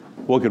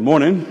Well, good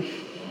morning.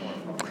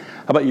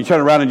 How about you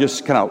turn around and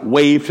just kind of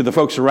wave to the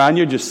folks around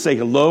you, just say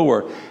hello,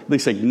 or at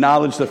least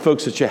acknowledge the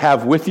folks that you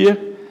have with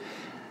you.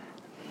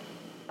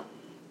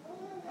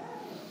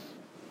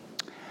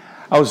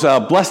 I was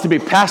blessed to be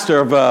pastor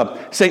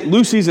of St.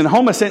 Lucy's in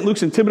Houma, St.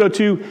 Luke's in Thibodaux,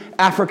 two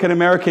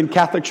African-American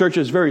Catholic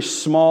churches, very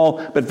small,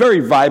 but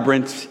very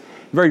vibrant,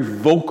 very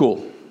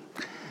vocal.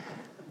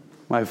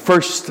 My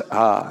first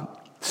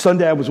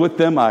Sunday I was with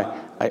them,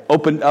 I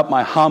opened up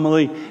my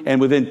homily, and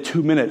within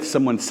 2 minutes,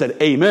 someone said,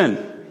 "Amen."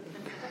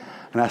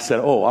 And I said,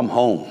 "Oh, I'm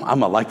home.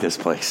 I'm going to like this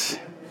place."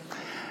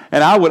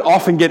 And I would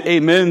often get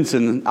amens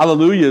and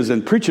hallelujahs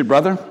and preach it,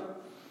 brother.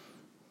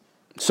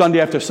 Sunday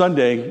after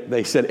Sunday,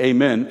 they said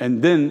amen.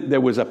 And then there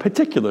was a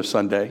particular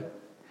Sunday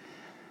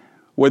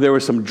where there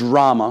was some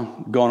drama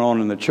going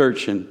on in the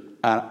church, and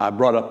I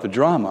brought up the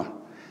drama,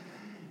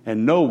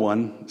 and no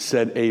one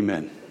said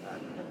amen.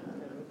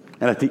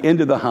 And at the end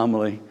of the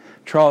homily,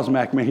 Charles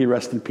Mack, may he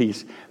rest in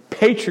peace,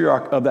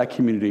 patriarch of that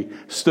community,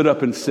 stood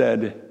up and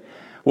said,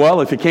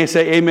 "Well, if you can't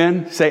say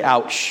amen, say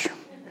ouch."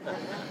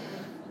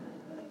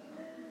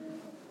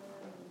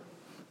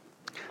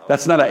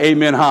 That's not an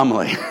amen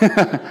homily.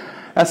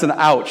 That's an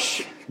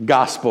ouch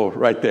gospel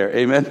right there.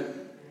 Amen?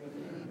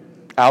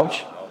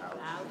 Ouch?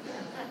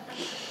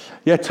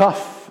 Yeah,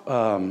 tough.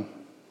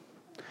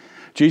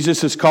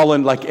 Jesus is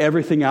calling like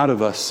everything out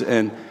of us,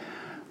 and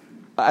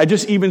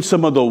even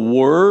some of the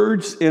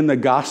words in the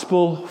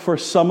gospel for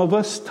some of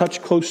us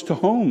touch close to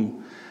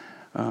home.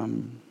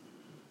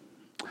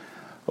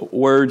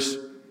 Words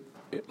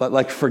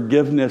like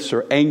forgiveness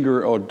or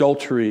anger or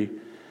adultery,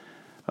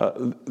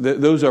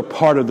 those are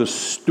part of the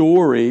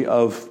story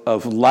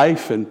of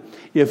life. And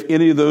if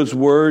any of those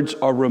words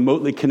are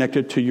remotely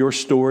connected to your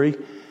story,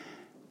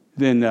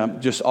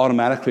 then just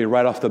automatically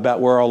right off the bat,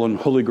 we're all on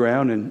holy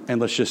ground, and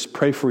let's just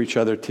pray for each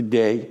other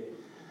today.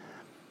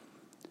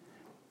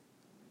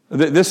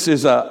 This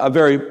is a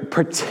very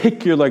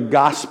particular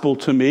gospel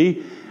to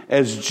me,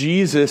 as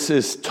Jesus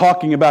is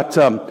talking about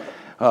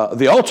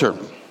the altar.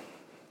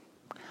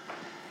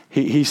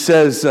 He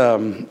says,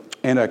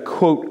 in a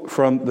quote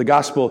from the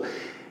gospel,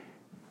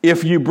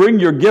 "If you bring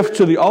your gift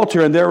to the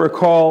altar and there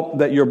recall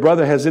that your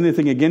brother has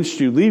anything against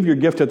you, leave your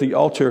gift at the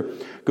altar,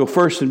 go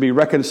first and be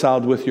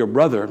reconciled with your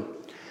brother."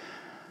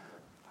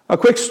 A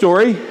quick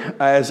story: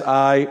 as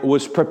I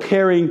was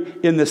preparing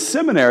in the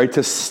seminary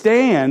to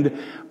stand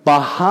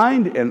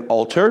behind an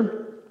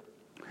altar,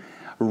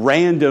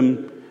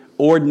 random,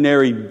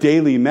 ordinary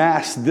daily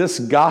mass, this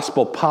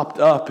gospel popped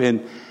up, and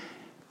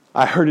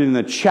I heard it in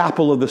the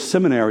chapel of the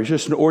seminary,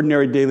 just an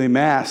ordinary daily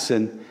mass,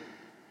 and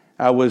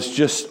I was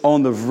just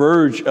on the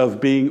verge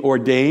of being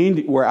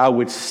ordained, where I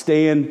would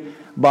stand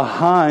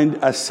behind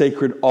a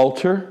sacred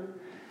altar,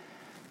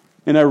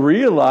 and I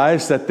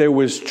realized that there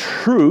was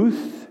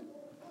truth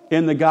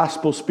in the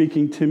gospel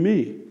speaking to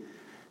me.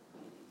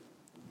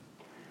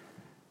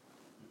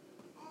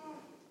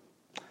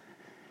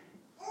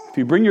 If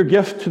you bring your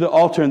gift to the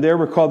altar and there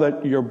recall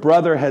that your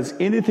brother has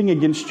anything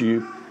against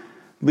you,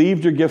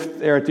 leave your gift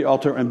there at the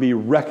altar and be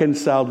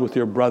reconciled with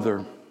your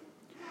brother.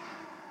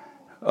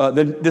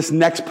 Then this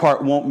next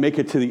part won't make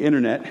it to the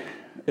internet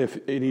if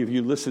any of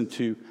you listen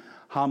to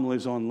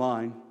homilies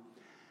online.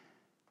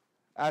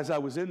 As I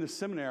was in the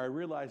seminary, I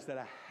realized that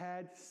I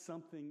had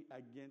something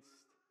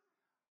against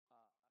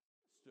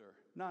her.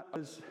 Not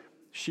as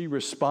she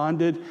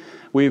responded.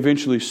 We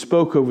eventually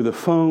spoke over the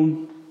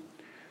phone,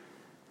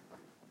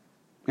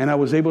 and I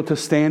was able to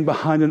stand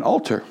behind an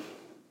altar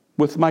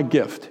with my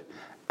gift,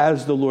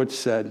 as the Lord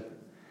said,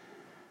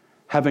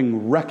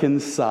 having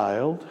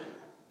reconciled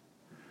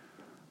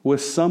with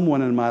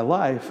someone in my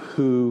life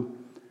who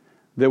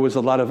there was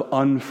a lot of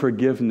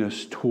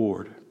unforgiveness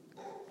toward.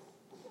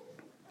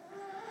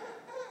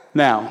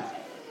 Now,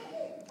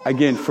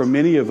 again, for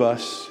many of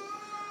us,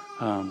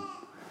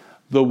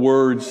 the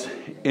words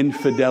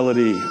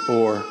infidelity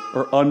or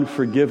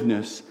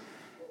unforgiveness,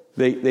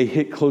 they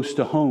hit close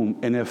to home.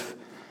 And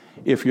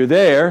if you're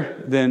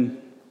there,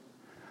 then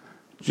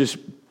just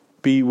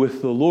be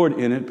with the Lord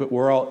in it, but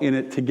we're all in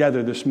it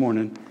together this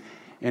morning.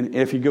 And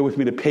if you go with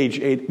me to page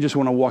 8, I just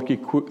want to walk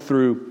you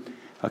through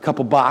a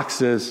couple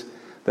boxes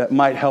that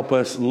might help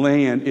us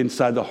land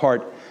inside the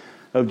heart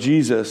of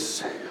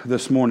Jesus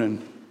this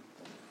morning.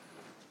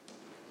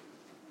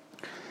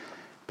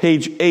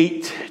 Page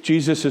 8,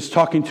 Jesus is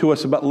talking to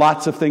us about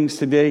lots of things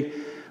today,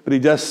 but he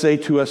does say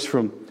to us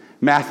from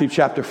Matthew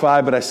chapter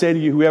 5, "But I say to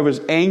you, whoever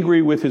is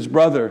angry with his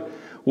brother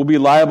will be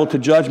liable to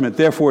judgment.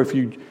 Therefore, if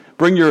you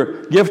bring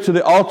your gift to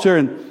the altar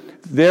and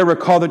there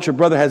recall that your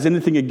brother has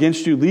anything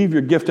against you, leave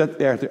your gift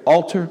there at the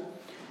altar.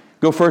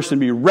 Go first and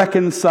be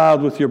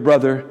reconciled with your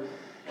brother,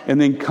 and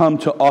then come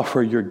to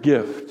offer your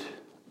gift."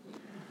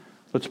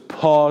 Let's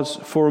pause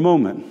for a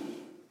moment.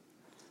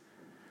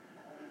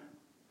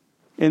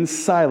 In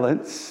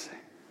silence,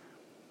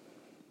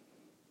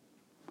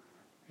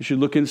 you should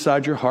look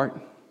inside your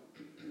heart.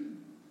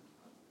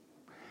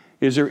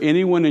 Is there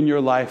anyone in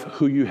your life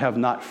who you have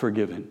not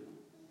forgiven?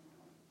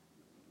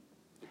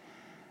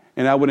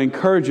 And I would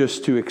encourage us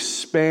to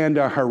expand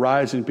our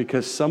horizon,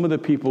 because some of the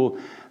people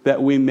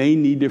that we may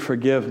need to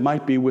forgive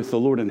might be with the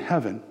Lord in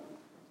heaven.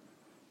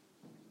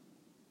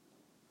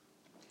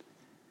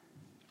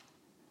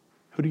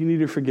 Who do you need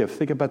to forgive?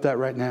 Think about that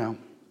right now.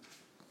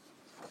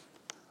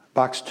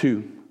 Box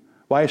 2.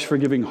 Why is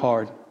forgiving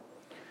hard?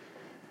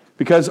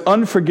 Because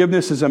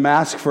unforgiveness is a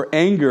mask for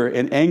anger,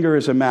 and anger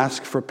is a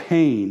mask for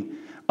pain.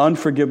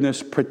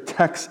 Unforgiveness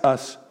protects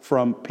us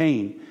from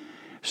pain.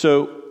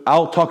 So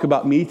I'll talk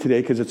about me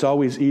today because it's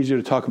always easier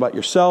to talk about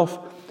yourself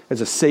as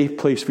a safe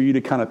place for you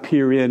to kind of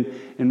peer in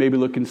and maybe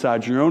look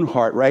inside your own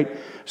heart, right?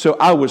 So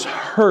I was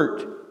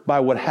hurt by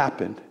what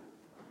happened.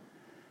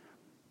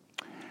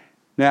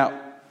 Now,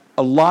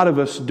 a lot of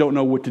us don't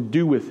know what to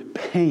do with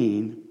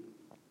pain.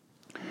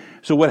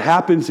 So what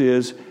happens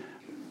is,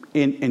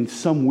 in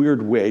some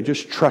weird way,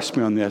 just trust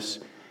me on this,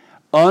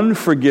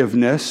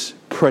 unforgiveness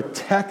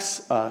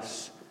protects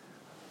us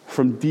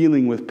from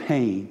dealing with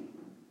pain.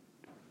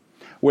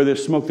 Where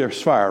there's smoke, there's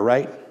fire,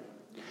 right?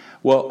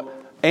 Well,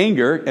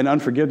 anger and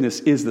unforgiveness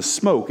is the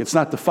smoke. It's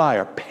not the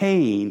fire.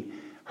 Pain,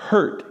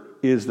 hurt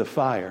is the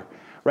fire,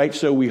 right?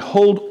 So we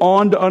hold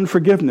on to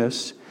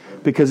unforgiveness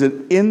because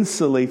it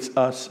insulates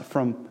us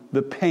from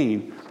the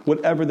pain,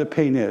 whatever the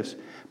pain is.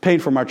 Pain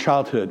from our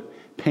childhood,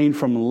 pain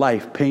from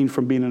life, pain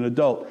from being an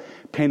adult,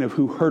 pain of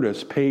who hurt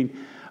us, pain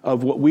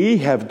of what we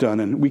have done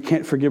and we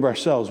can't forgive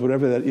ourselves,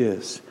 whatever that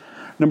is.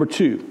 Number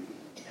 2,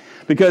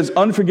 because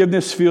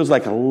unforgiveness feels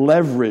like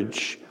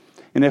leverage.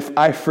 And if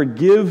I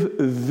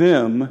forgive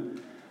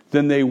them,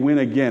 then they win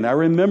again. I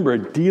remember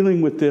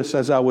dealing with this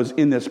as I was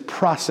in this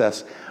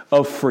process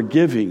of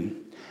forgiving.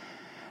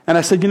 And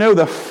I said,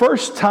 the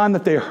first time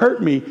that they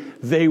hurt me,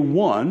 they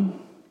won.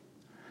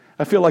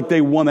 I feel like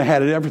they won, they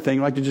had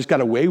everything, like they just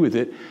got away with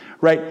it,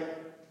 right?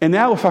 And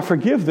now if I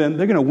forgive them,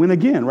 they're going to win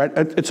again, right?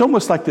 It's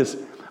almost like this.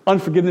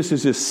 Unforgiveness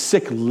is this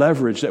sick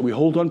leverage that we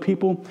hold on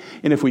people.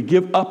 And if we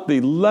give up the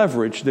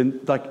leverage, then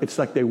it's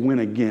like they win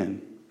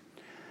again.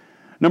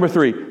 Number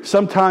 3,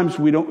 sometimes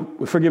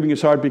forgiving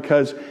is hard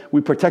because we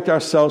protect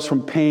ourselves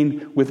from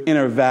pain with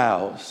inner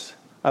vows.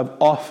 I've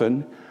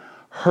often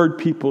heard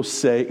people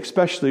say,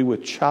 especially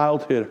with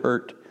childhood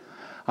hurt,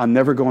 I'm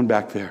never going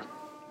back there.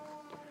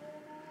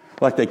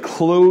 Like they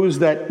close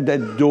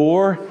that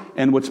door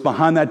and what's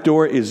behind that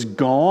door is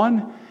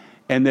gone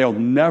and they'll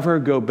never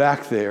go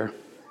back there.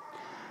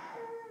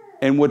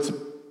 And what's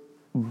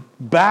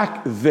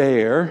back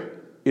there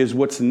is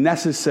what's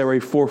necessary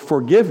for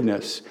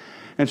forgiveness.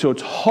 And so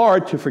it's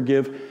hard to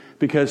forgive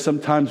because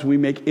sometimes we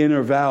make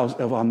inner vows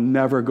of I'm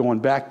never going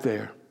back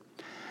there.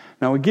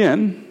 Now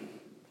again,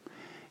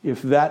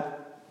 if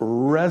that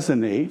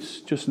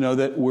resonates, just know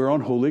that we're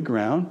on holy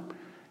ground.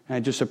 And I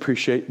just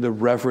appreciate the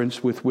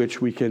reverence with which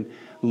we can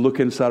look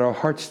inside our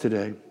hearts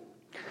today.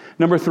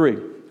 Number 3,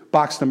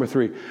 box number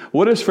 3.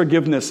 What is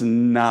forgiveness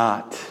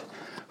not?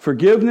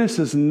 Forgiveness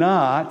is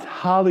not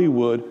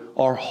Hollywood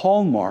or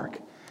Hallmark.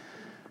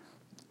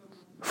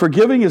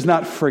 Forgiving is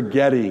not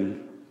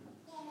forgetting.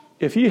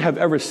 If you have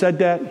ever said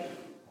that,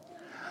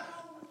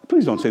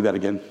 please don't say that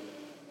again.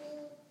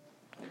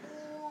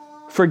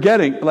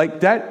 Forgetting,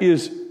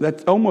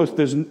 that's almost,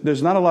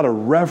 there's not a lot of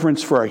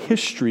reverence for our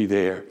history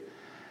there.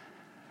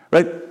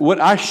 Right? What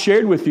I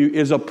shared with you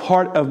is a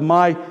part of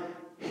my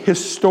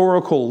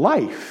historical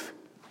life.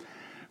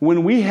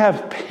 When we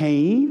have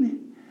pain,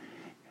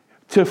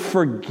 to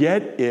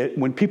forget it,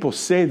 when people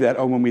say that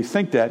or when we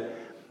think that,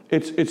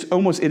 it's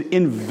almost, it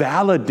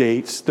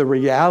invalidates the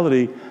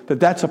reality that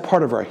that's a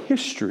part of our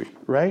history,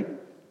 right?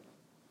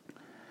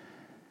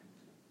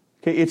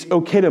 Okay, it's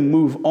okay to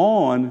move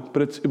on,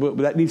 but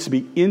that needs to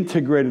be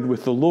integrated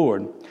with the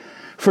Lord.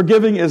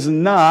 Forgiving is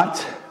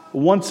not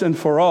once and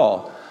for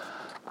all.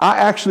 I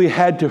actually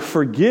had to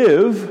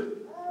forgive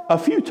a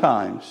few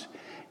times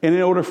in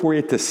order for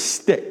it to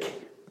stick.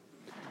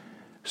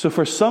 So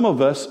for some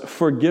of us,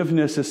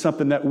 forgiveness is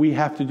something that we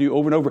have to do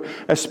over and over,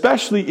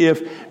 especially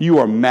if you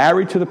are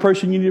married to the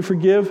person you need to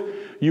forgive,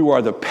 you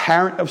are the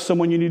parent of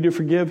someone you need to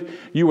forgive,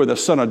 you are the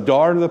son or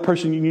daughter of the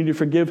person you need to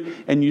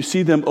forgive, and you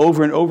see them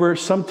over and over.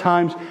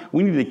 Sometimes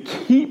we need to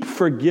keep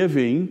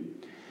forgiving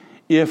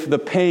if the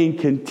pain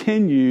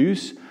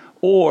continues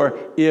or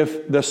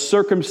if the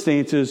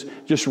circumstances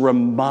just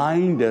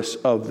remind us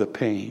of the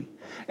pain.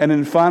 And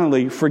then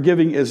finally,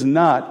 forgiving is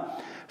not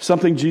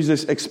something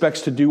Jesus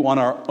expects to do on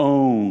our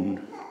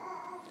own.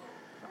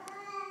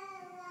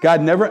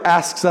 God never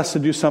asks us to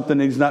do something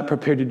that He's not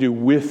prepared to do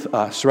with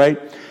us, right?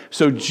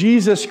 So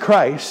Jesus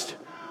Christ,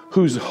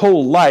 whose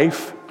whole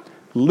life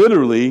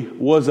literally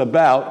was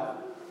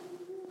about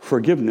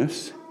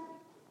forgiveness,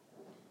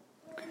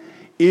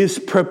 is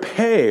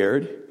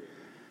prepared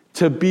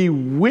to be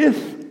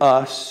with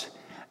us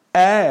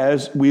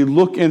as we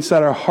look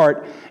inside our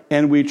heart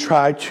and we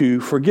try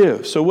to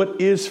forgive. So what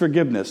is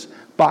forgiveness?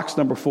 Box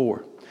number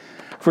 4.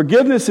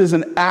 Forgiveness is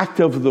an act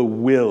of the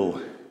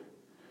will.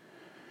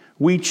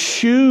 We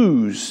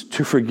choose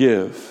to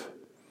forgive,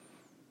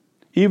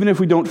 even if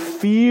we don't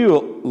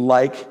feel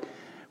like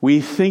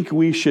we think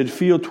we should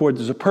feel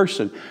towards a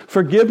person.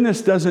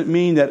 Forgiveness doesn't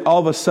mean that all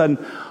of a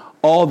sudden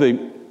all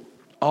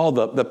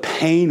the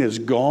pain is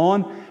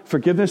gone.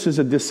 Forgiveness is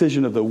a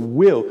decision of the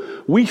will.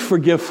 We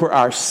forgive for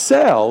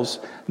ourselves,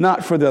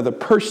 not for the other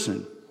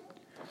person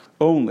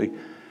only.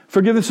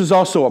 Forgiveness is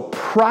also a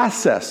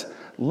process.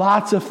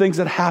 Lots of things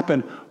that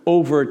happen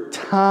over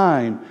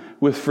time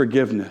with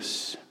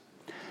forgiveness.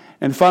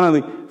 And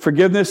finally,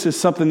 forgiveness is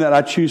something that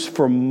I choose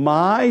for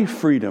my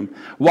freedom.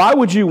 Why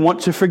would you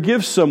want to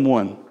forgive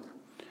someone?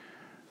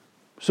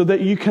 So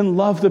that you can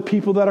love the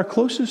people that are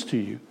closest to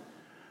you.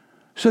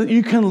 So that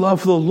you can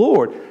love the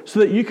Lord. So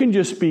that you can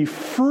just be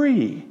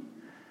free.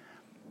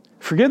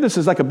 Forgiveness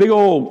is like a big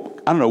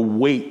old,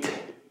 weight.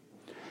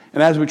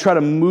 And as we try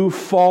to move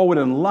forward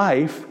in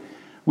life,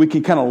 we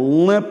can kind of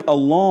limp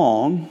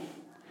along.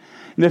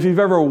 And if you've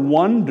ever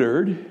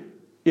wondered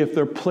if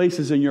there are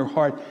places in your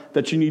heart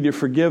that you need to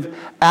forgive,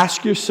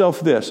 ask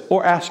yourself this,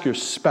 or ask your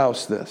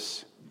spouse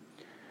this.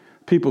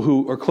 People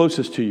who are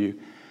closest to you.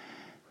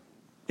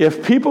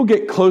 If people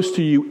get close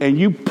to you and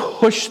you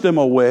push them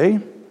away,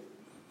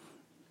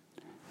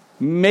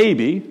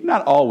 maybe,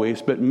 not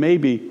always, but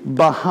maybe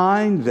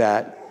behind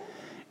that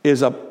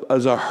is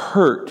a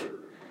hurt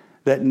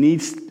that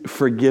needs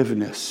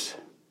forgiveness.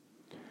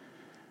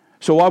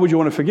 So why would you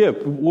want to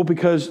forgive? Well,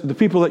 because the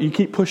people that you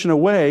keep pushing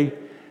away,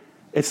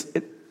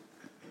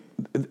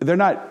 they're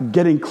not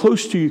getting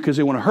close to you because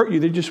they want to hurt you.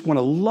 They just want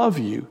to love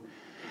you.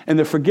 And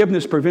the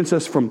forgiveness prevents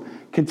us from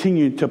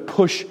continuing to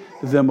push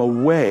them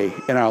away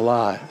in our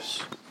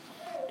lives.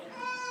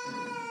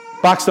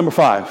 Box number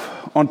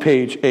 5 on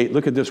page 8.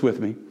 Look at this with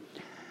me.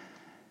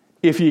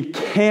 If you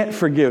can't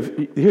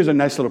forgive, here's a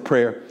nice little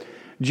prayer.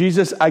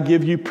 Jesus, I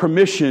give you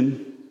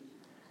permission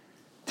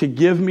to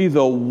give me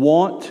the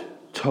want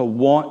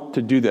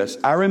to do this.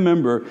 I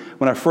remember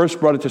when I first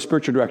brought it to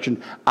spiritual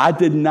direction, I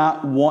did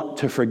not want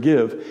to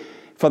forgive.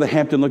 Father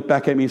Hampton looked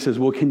back at me and says,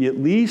 well, can you at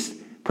least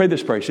pray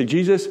this prayer? Say,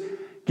 Jesus,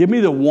 give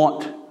me the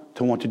want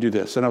to do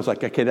this. And I was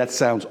like, okay, that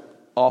sounds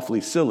awfully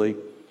silly.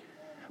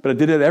 But I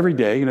did it every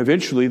day, and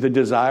eventually the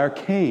desire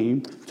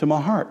came to my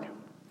heart.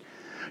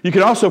 You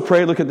can also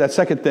pray, look at that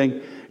second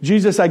thing.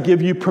 Jesus, I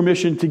give you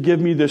permission to give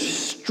me the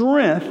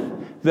strength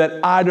that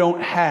I don't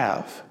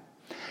have.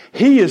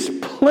 He is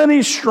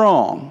plenty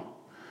strong.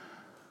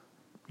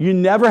 You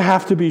never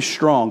have to be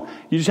strong.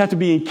 You just have to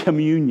be in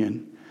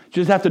communion. You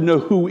just have to know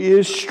who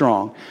is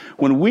strong.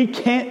 When we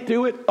can't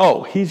do it,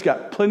 He's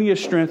got plenty of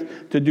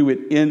strength to do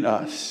it in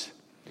us.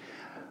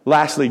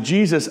 Lastly,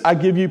 Jesus, I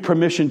give you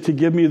permission to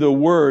give me the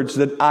words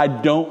that I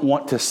don't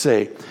want to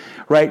say.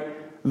 Right?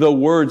 The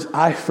words,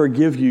 I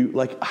forgive you.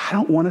 Like, I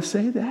don't want to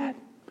say that.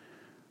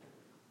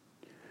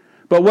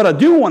 But what I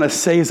do want to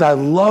say is I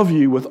love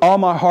you with all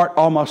my heart,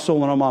 all my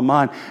soul, and all my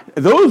mind.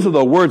 Those are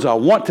the words I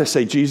want to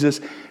say,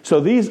 Jesus. So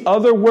these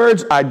other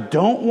words I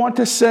don't want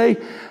to say,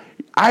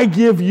 I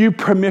give you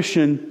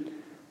permission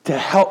to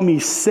help me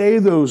say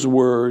those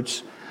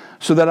words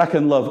so that I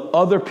can love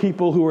other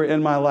people who are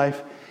in my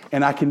life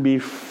and I can be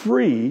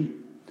free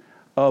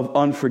of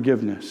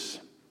unforgiveness.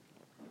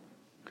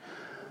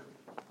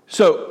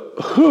 So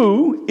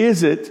who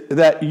is it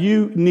that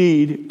you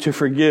need to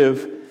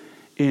forgive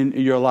in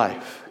your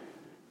life?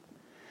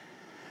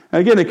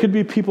 Again, it could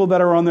be people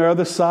that are on the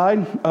other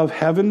side of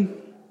heaven,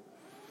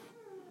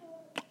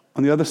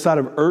 on the other side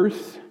of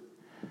earth.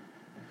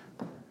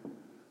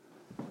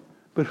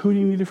 But who do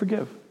you need to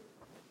forgive?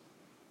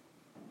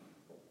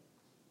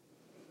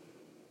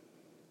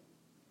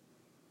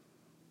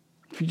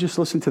 If you just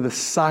listen to the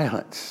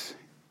silence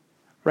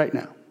right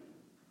now.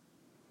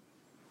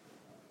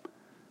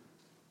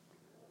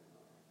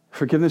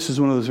 Forgiveness is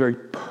one of those very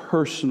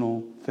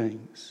personal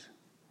things.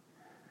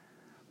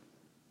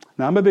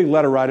 Now, I'm a big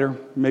letter writer.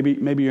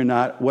 Maybe you're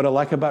not. What I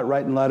like about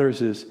writing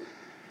letters is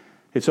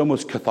it's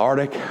almost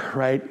cathartic,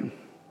 right?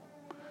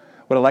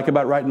 What I like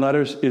about writing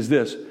letters is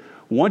this.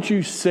 Once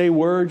you say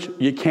words,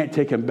 you can't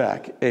take them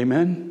back.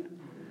 Amen?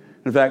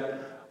 In fact,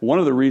 one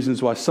of the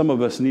reasons why some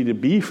of us need to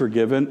be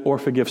forgiven or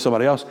forgive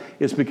somebody else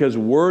is because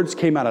words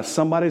came out of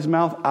somebody's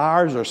mouth,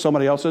 ours or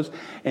somebody else's,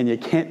 and you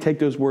can't take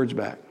those words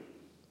back.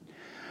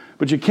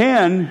 But you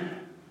can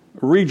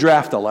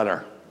redraft a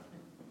letter.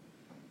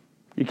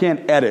 You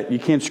can't edit. You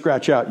can't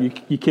scratch out.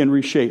 You can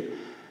reshape.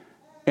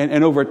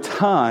 And over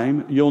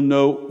time, you'll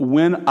know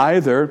when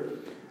either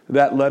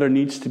that letter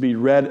needs to be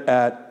read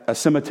at a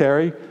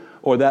cemetery,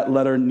 or that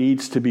letter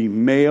needs to be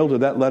mailed, or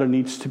that letter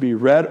needs to be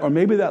read, or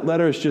maybe that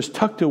letter is just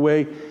tucked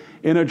away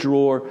in a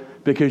drawer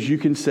because you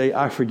can say,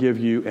 I forgive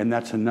you, and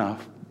that's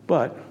enough.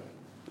 But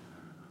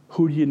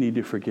who do you need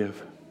to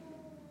forgive?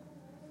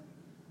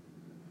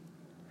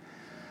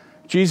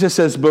 Jesus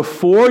says,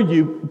 before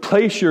you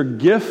place your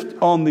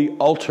gift on the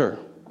altar,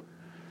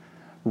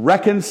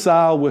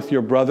 reconcile with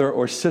your brother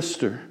or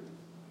sister.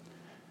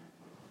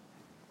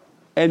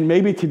 And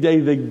maybe today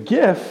the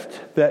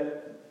gift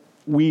that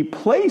we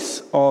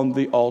place on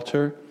the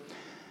altar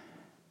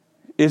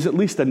is at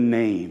least a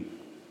name.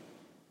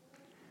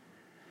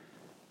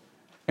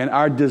 And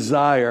our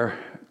desire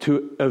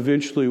to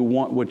eventually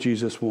want what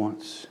Jesus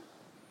wants.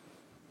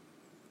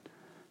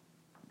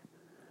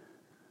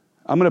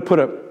 I'm going to put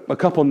a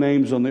couple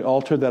names on the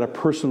altar that are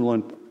personal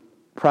and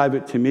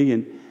private to me,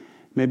 and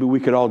maybe we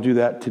could all do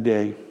that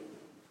today.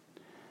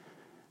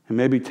 And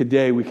maybe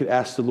today we could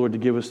ask the Lord to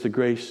give us the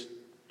grace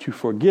to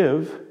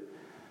forgive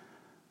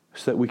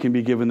so that we can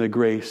be given the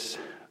grace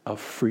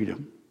of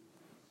freedom.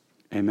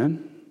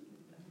 Amen?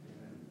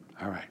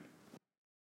 All right.